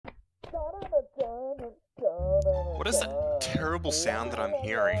What is that terrible sound that I'm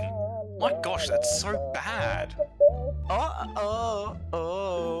hearing? My gosh, that's so bad. Oh,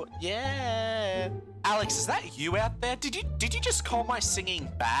 yeah. Alex, is that you out there? Did you just call my singing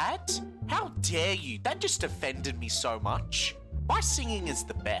bad? How dare you? That just offended me so much. My singing is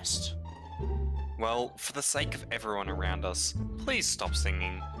the best. Well, for the sake of everyone around us, please stop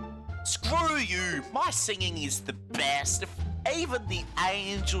singing. Screw you! My singing is the best. If even the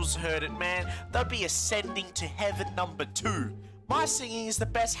angels heard it, man, they'd be ascending to heaven #2. My singing is the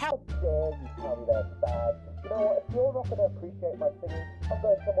best. How dare you tell me that's bad? You know what? If you're not going to appreciate my singing, I'll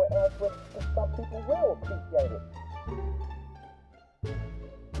go somewhere else where some people will appreciate it.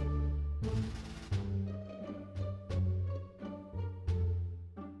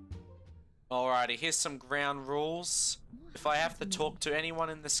 Alrighty, here's some ground rules. If I have to talk to anyone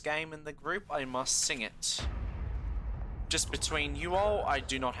in this game in the group, I must sing it. Just between you all, I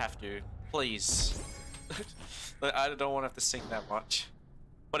do not have to. Please. I don't want to have to sing that much.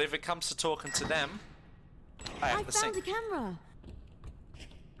 But if it comes to talking to them, I have to sing. I found the camera.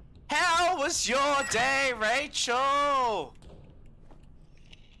 How was your day, Rachel?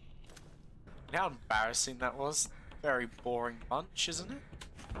 How embarrassing that was. Very boring bunch, isn't it?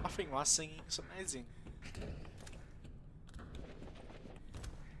 I think my singing is amazing.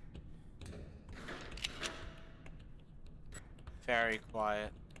 Very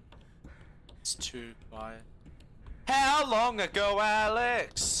quiet. It's too quiet. How long ago,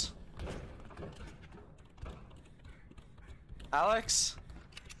 Alex? Alex?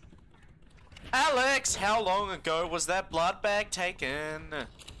 Alex, how long ago was that blood bag taken?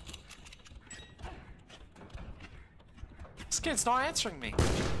 This kid's not answering me.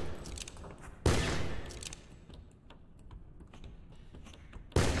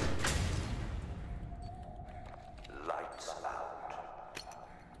 Lights out.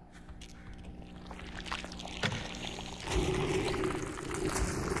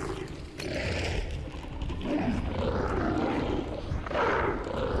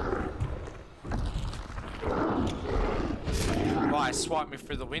 Right, swipe me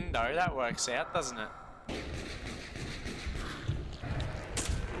through the window. That works out, doesn't it?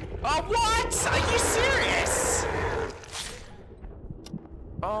 Oh, what? Are you serious?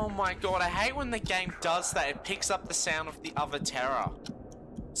 Oh my god, I hate when the game does that. It picks up the sound of the other terror.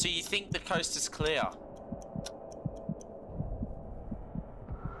 So you think the coast is clear.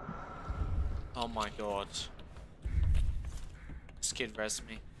 Oh my god. This kid res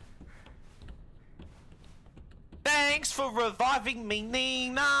me. Thanks for reviving me,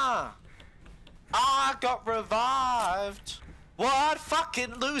 Nina! I got revived. What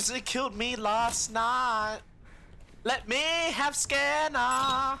fucking loser killed me last night? Let me have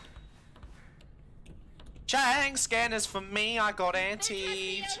scanner. Chang, scanners for me, I got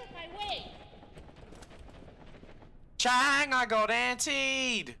antied. Chang, I got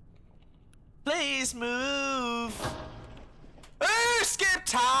antied. Please move. Ooh, skip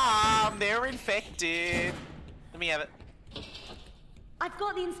time. They're infected. Let me have it. I've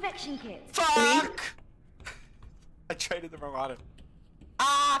got the inspection kit. Fuck! I traded the wrong item.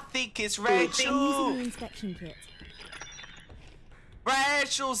 I think it's Rachel. I'm using the inspection kit.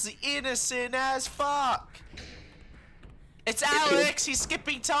 Rachel's the innocent as fuck. It's Alex. He's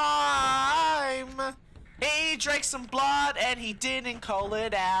skipping time. He drank some blood and he didn't call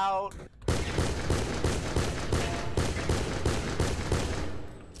it out.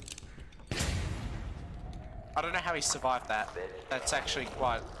 I don't know how he survived that. That's actually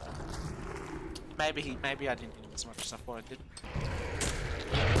quite. Maybe I didn't hit him as much as I thought I did.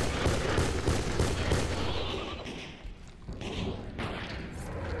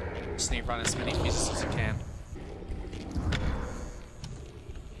 Just need to run as many fuses as I can.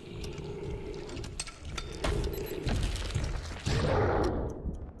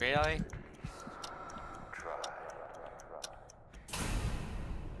 Really?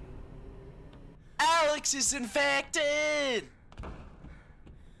 Alex is infected!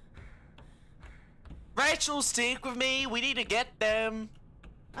 Rachel, stick with me. We need to get them.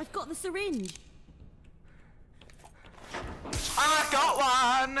 I've got the syringe. I got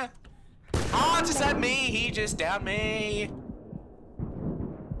one! Oh, just at me. He just downed me.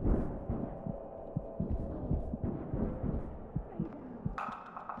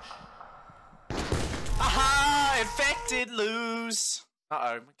 Aha! Infected, lose.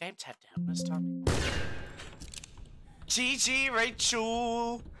 Uh-oh, my game tapped out. Where's Tommy? GG,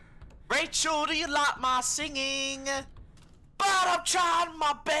 Rachel. Rachel, do you like my singing? But I'm trying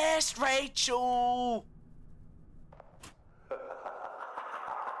my best, Rachel.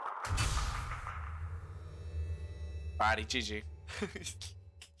 Alrighty, GG.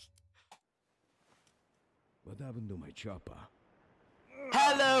 happened to my chopper?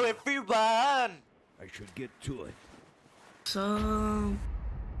 Hello, everyone. I should get to it. So,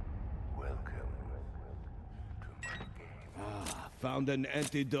 Welcome to my game. Found an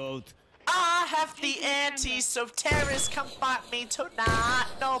antidote. I have the anti, so terrorists come fight me tonight.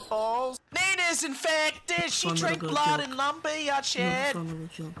 No balls. Nina's infected. She Fun drank little blood joke. in lumberyard shed. fun little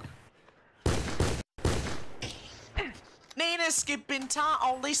joke. Nina's skipping time.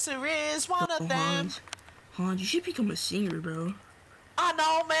 Oh, Lisa is one of them. Hans, you should become a singer, bro. I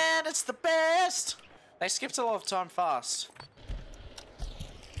know, man. It's the best. They skipped a lot of time fast.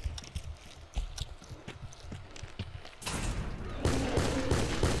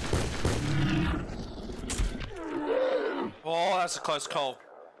 Oh, that's a close call.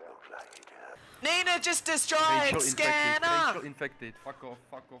 Nina just destroyed Scanner. Rachel infected. Fuck off,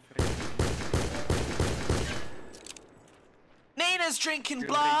 Rachel. Nina's drinking Kill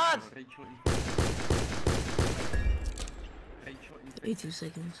blood. Rachel infected. 18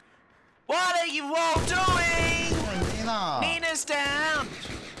 seconds. What are you all doing? Nina! Nina's down.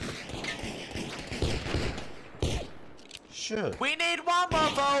 Shoot! We need one more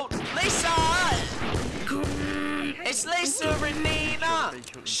vote. Lisa. It's Lisa and Nina.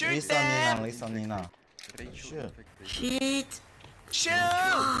 Shoot Lisa, them. Nina. Rachel Shoot. infected. Shit!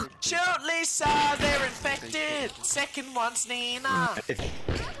 Shoot! Shoot, Lisa! They're infected! Second one's Nina!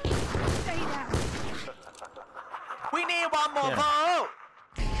 We need one more vote!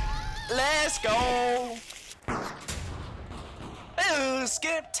 Let's go! Ooh,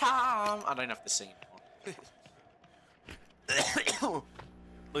 skip time! I don't have to sing anymore.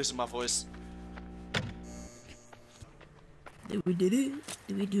 Losing my voice. Did we did it?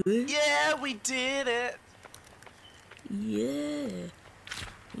 Did we do it? Yeah, we did it! Yeah.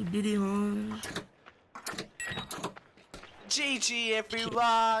 We did it, Hans. GG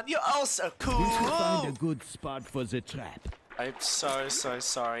everyone! You're all so We should find a cool! good spot for the trap. I'm so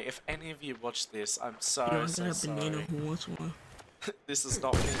sorry. If any of you watch this, I'm so Yo, I got a banana. sorry. Who wants one? This is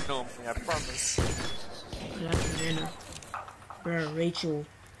not me normally, I promise. I got a banana. Bro, Rachel.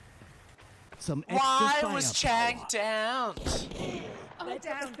 Some extra Why firepower. was Chang down? I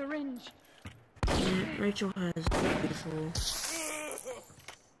down the range. Rachel has beautiful.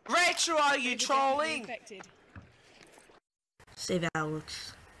 Rachel, are you trolling? Infected. Save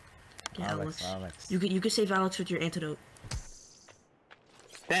Alex. Yeah, Alex. Alex. You can save Alex with your antidote.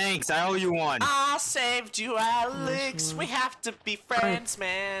 Thanks, I owe you one. I saved you, Alex. Nice one. We have to be friends,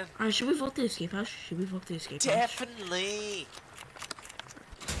 man. Alright, should we vote the escape house? Should we vote the escape house? Definitely.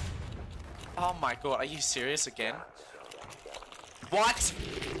 Oh my god, are you serious again? What?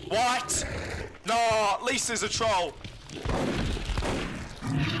 What? No, Lisa's a troll.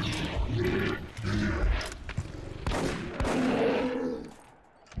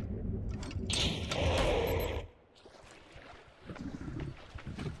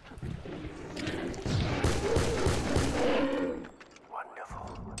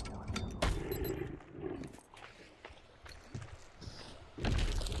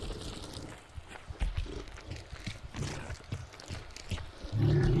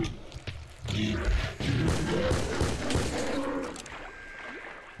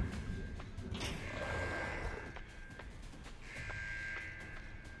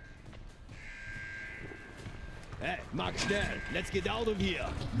 Hey, mach schnell. Let's get out of here.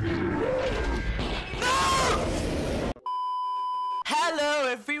 Hello,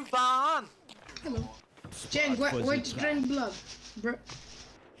 everyone. Hello. Chang, why'd you drink blood? Bro.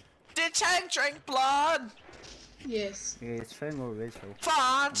 Did Chang drink blood? Yes. Yeah, it's Fang or Rachel.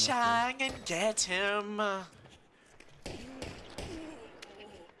 Find Chang and get him. I'm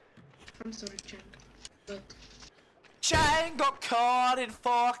sorry, Chang. But Chang got caught in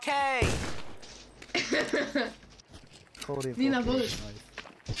 4K. Nina, vote.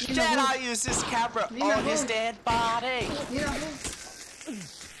 Did I use this camera Nina, on his vote. dead body? Nina, vote.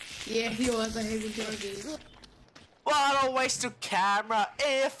 Yeah, he was a heavy target. What a waste of camera.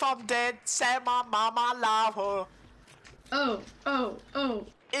 If I'm dead, say my mama love her. Oh.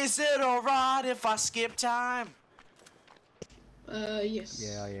 Is it alright if I skip time? Yes.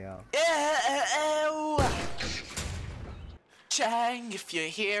 Yeah. Ew. Chang, if you're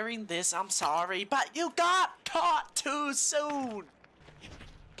hearing this, I'm sorry, but you got caught too soon.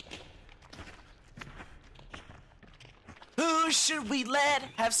 Who should we let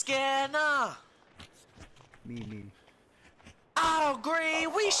have Scanner? Me. I agree,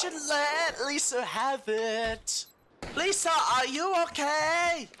 we should let Lisa have it. Lisa, are you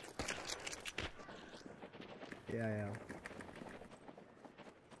okay? Yeah.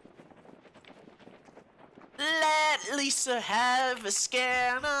 Let Lisa have a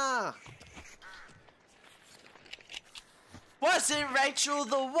Scanner. Wasn't Rachel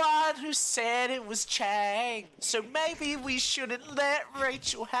the one who said it was Chang? So maybe we shouldn't let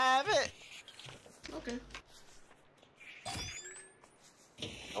Rachel have it. Okay.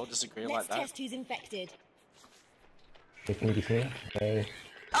 I'll disagree Let's like that. test who's infected.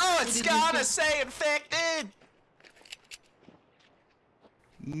 Oh, it's gotta say infected!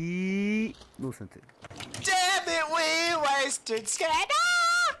 Listen to it. Damn it, we wasted scanner!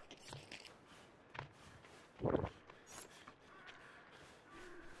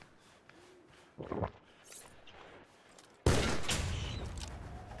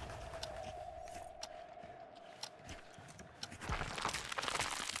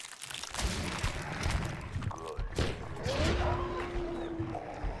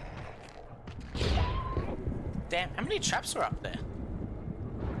 Damn, how many traps are up there?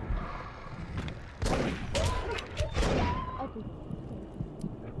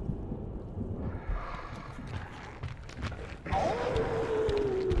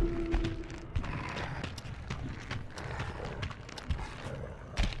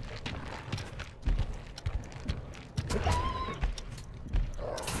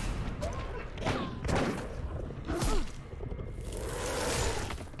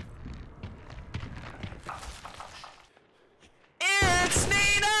 It's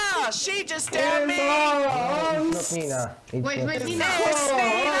Nina! She just stabbed me! It's not Nina. Wait, Nina. It's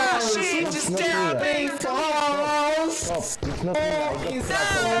Nina! She just stabbed me! Stop. It's not Nina.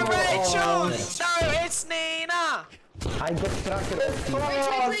 No, Rachel! No, it's Nina! I got tracker of you. Wait,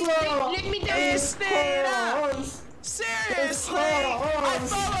 let me down. It's Nina! Seriously! I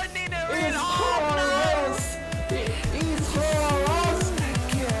thought